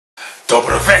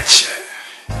Dobro večer,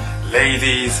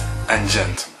 ladies and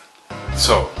gentlemen.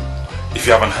 So, if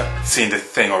you haven't seen the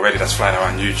thing already that's flying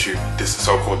around YouTube, this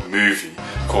so-called movie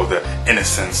called The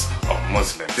Innocence of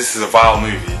Muslims. This is a vile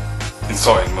movie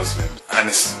insulting Muslims, and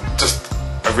it's just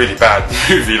a really bad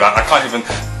movie. Like, I can't even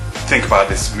think about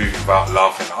this movie without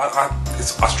laughing.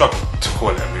 I struggle to call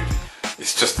it a movie.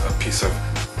 It's just a piece of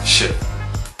shit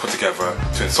put together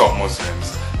to insult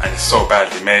Muslims, and it's so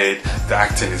badly made. The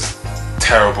acting is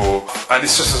terrible, and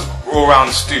it's just an all-round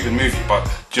stupid movie. But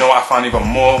do you know what I find even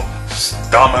more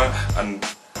dumber and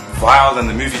vile than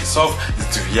the movie itself is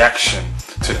the reaction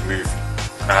to the movie.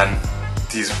 And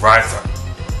these riots that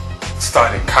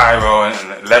started in Cairo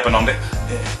and Lebanon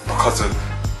because of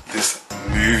this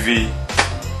movie.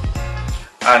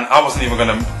 And I wasn't even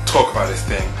going to talk about this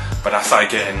thing, but I started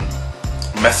getting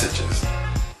messages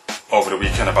over the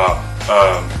weekend about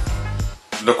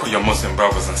look what your Muslim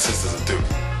brothers and sisters are doing.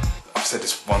 I've said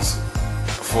this once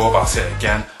before, but I'll say it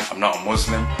again. I'm not a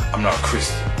Muslim, I'm not a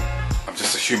Christian. I'm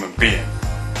just a human being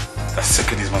that's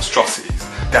sick of these monstrosities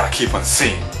that I keep on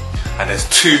seeing. And there's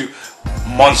two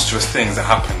monstrous things that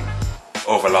happened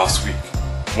over last week.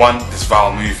 One, this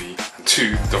vile movie, and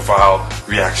two, the vile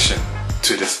reaction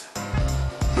to this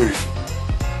movie.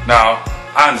 Now,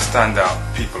 I understand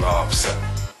that people are upset,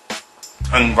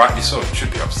 and rightly so. You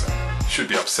should be upset. You should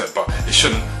be upset, but it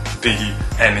shouldn't be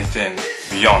anything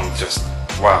beyond just,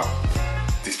 wow,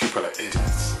 these people are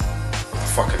idiots. What the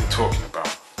fuck are they talking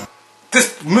about?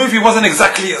 This movie wasn't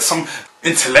exactly some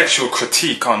intellectual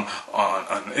critique on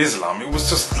Islam. It was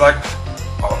just like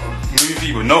a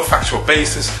movie with no factual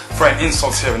basis, throwing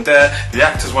insults here and there. The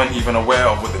actors weren't even aware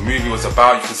of what the movie was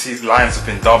about. You can see lines have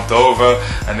been dubbed over,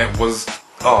 and it was,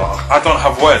 I don't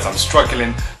have words. I'm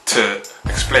struggling to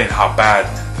explain how bad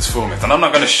this film is, and I'm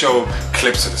not going to show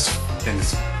clips of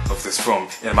this film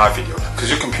in my video because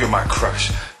your computer might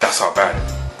crash. That's how bad it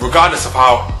is. Regardless of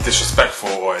how disrespectful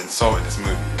or insulting this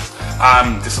movie is,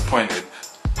 I'm disappointed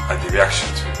at the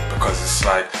reaction to it, because it's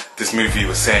like this movie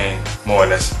was saying more or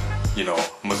less, you know,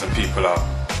 Muslim people are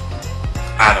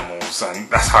animals, and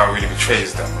that's how it really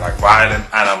betrays them, like violent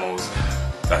animals.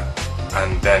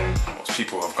 And then most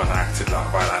people have gone and acted like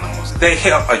violent animals. They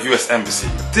hit up a US embassy.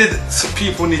 Did some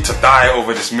people need to die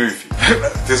over this movie?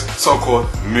 This so-called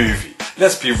movie.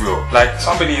 Let's be real. Like,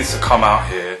 somebody needs to come out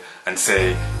here and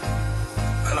say,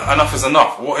 enough is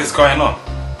enough. What is going on?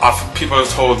 People have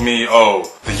told me,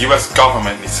 oh, the US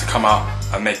government needs to come out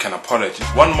and make an apology.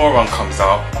 One moron comes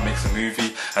out and makes a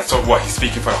movie, and so what, he's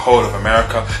speaking for the whole of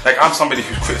America? Like, I'm somebody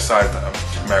who's criticized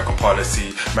American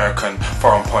policy, American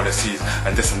foreign policies,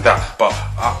 and this and that, but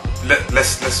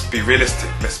let's be realistic,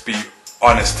 let's be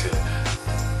honest here.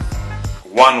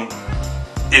 One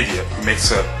idiot who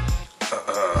makes a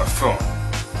film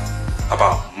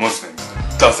about Muslims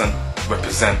doesn't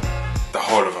represent the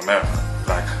whole of America.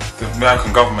 Like, the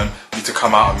American government need to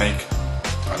come out and make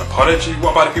an apology.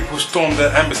 What about the people who stormed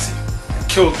the embassy and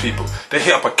killed people? They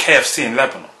hit up a KFC in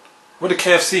Lebanon. What did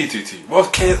KFC do to you? What's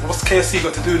KFC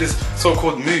got to do with this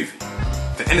so-called movie?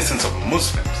 The Innocence of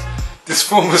Muslims. This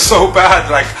film was so bad.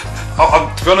 Like,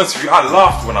 to be honest with you, I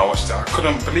laughed when I watched it. I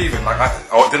couldn't believe it. Like,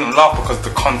 I didn't laugh because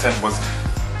the content was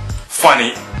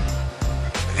funny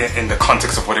in the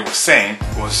context of what it was saying.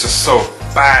 It was just so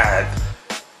bad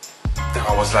that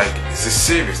I was like, is this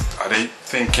serious? Are they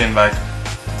thinking like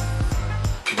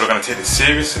people are going to take this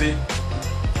seriously?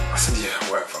 I said, yeah,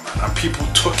 whatever, man. And people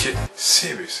took it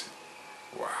seriously.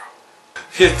 Wow.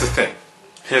 Here's the thing.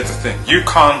 You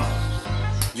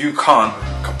can't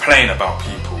complain about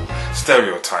people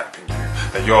stereotyping you,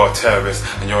 that you're a terrorist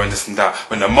and you're in this and that,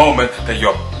 when the moment that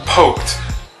you're poked,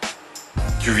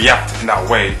 you react in that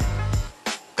way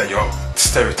that you're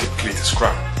stereotypically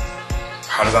described.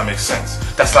 How does that make sense?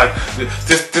 That's like,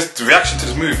 this reaction to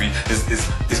this movie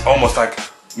is almost like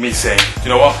me saying, you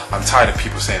know what, I'm tired of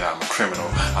people saying that I'm a criminal,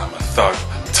 I'm a thug,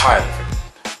 I'm tired of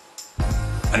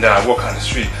it. And then I walk out the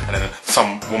street and then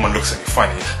some woman looks at me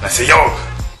funny and I say, yo,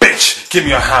 bitch, give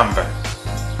me your handbag.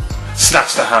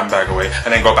 Snatch the handbag away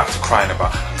and then go back to crying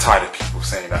about, I'm tired of people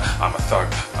saying that I'm a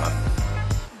thug.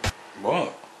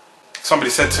 What? Somebody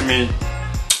said to me,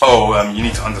 oh, you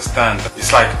need to understand that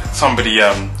it's like somebody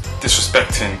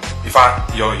disrespecting, if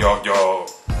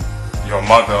your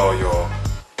mother or your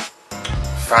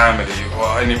family,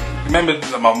 or remember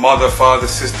my mother, father,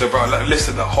 sister, brother, I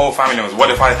listed the whole family members. What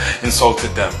if I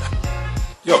insulted them?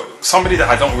 Yo, somebody that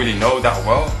I don't really know that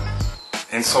well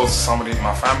insults somebody in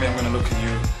my family, I'm gonna look at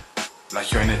you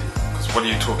like you're an idiot, because what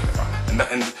are you talking about?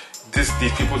 And these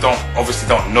people obviously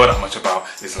don't know that much about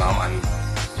Islam, and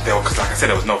because like I said,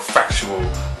 there was no factual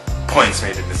points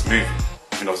made in this movie,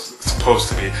 even though it's supposed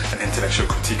to be an intellectual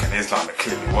critique on Islam, it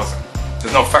clearly wasn't.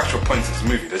 There's no factual points in this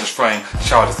movie. They're just throwing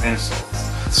childish insults.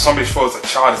 So somebody throws a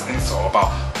childish insult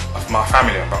about my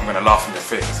family, but I'm going to laugh in their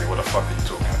face and say, what the fuck are you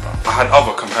talking about? I had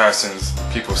other comparisons,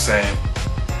 people saying,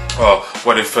 oh,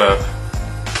 what if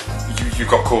you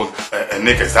got called a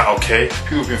nigger, is that okay?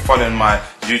 People have been following my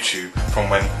YouTube from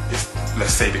when it,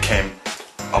 let's say, became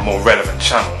a more relevant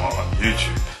channel on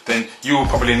YouTube. Then you will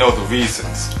probably know the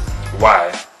reasons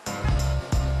why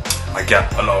I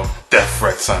get a lot of death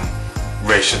threats and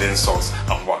racial insults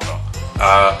and whatnot.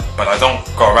 But I don't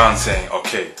go around saying,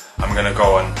 okay, I'm going to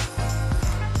go and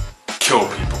kill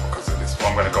people because of this, or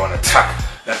I'm going to go and attack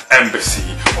an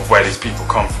embassy of where these people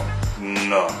come from.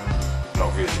 No,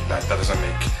 not really. Like, that doesn't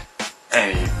make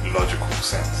any logical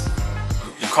sense.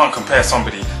 You can't compare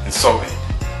somebody insulting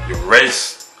your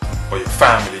race or your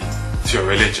family to your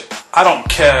religion. I don't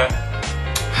care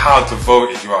how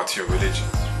devoted you are to your religion.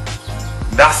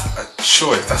 That's a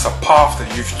choice, that's a path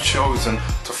that you've chosen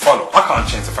to follow. I can't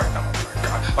change the fact that I'm a black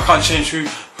guy. I can't change who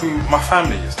my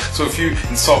family is. So if you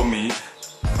insult me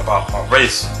about my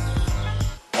race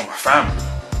or my family,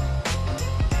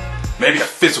 maybe a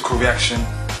physical reaction,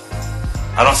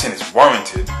 I'm not saying it's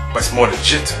warranted, but it's more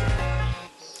legitimate.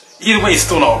 Either way, it's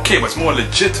still not okay, but it's more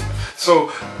legitimate.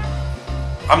 So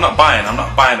I'm not buying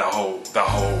that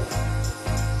whole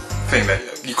thing that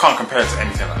you can't compare it to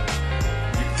anything like that.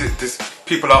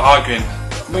 People are arguing.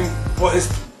 I mean,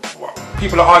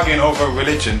 people are arguing over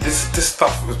religion. This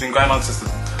stuff has been going on since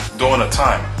the dawn of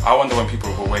time. I wonder when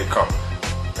people will wake up.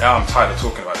 Yeah, I'm tired of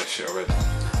talking about this shit already.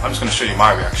 I'm just gonna show you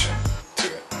my reaction to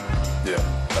it. Yeah,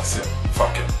 that's it.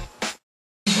 Fuck it.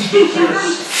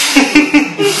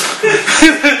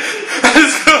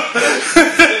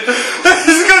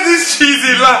 It's got this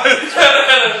cheesy line.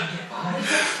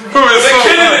 Bro, it's so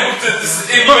bad.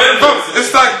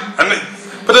 It's like,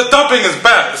 but the dubbing is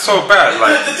bad. It's so bad.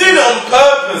 Like, they're doing it on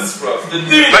purpose, bro. They're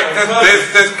doing it like,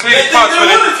 there's clear parts where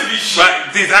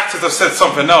like these actors have said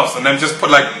something else and then just put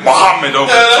like Muhammad over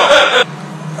the top.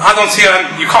 I don't see how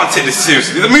you can't take this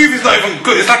seriously. The movie's not even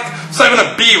good. It's not even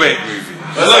a B-rate movie.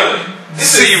 It's like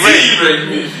C-rate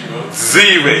movie, bro.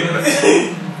 Z-rate.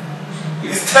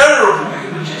 It's terrible.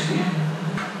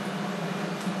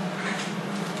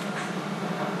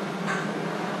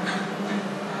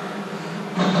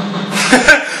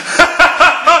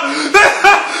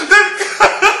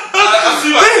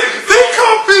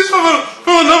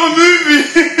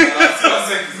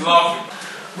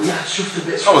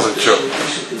 That was a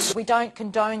joke. We don't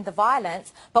condone the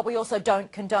violence, but we also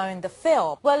don't condone the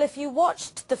film. Well, if you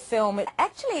watched the film,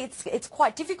 it's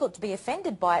quite difficult to be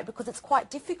offended by it because it's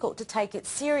quite difficult to take it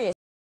seriously.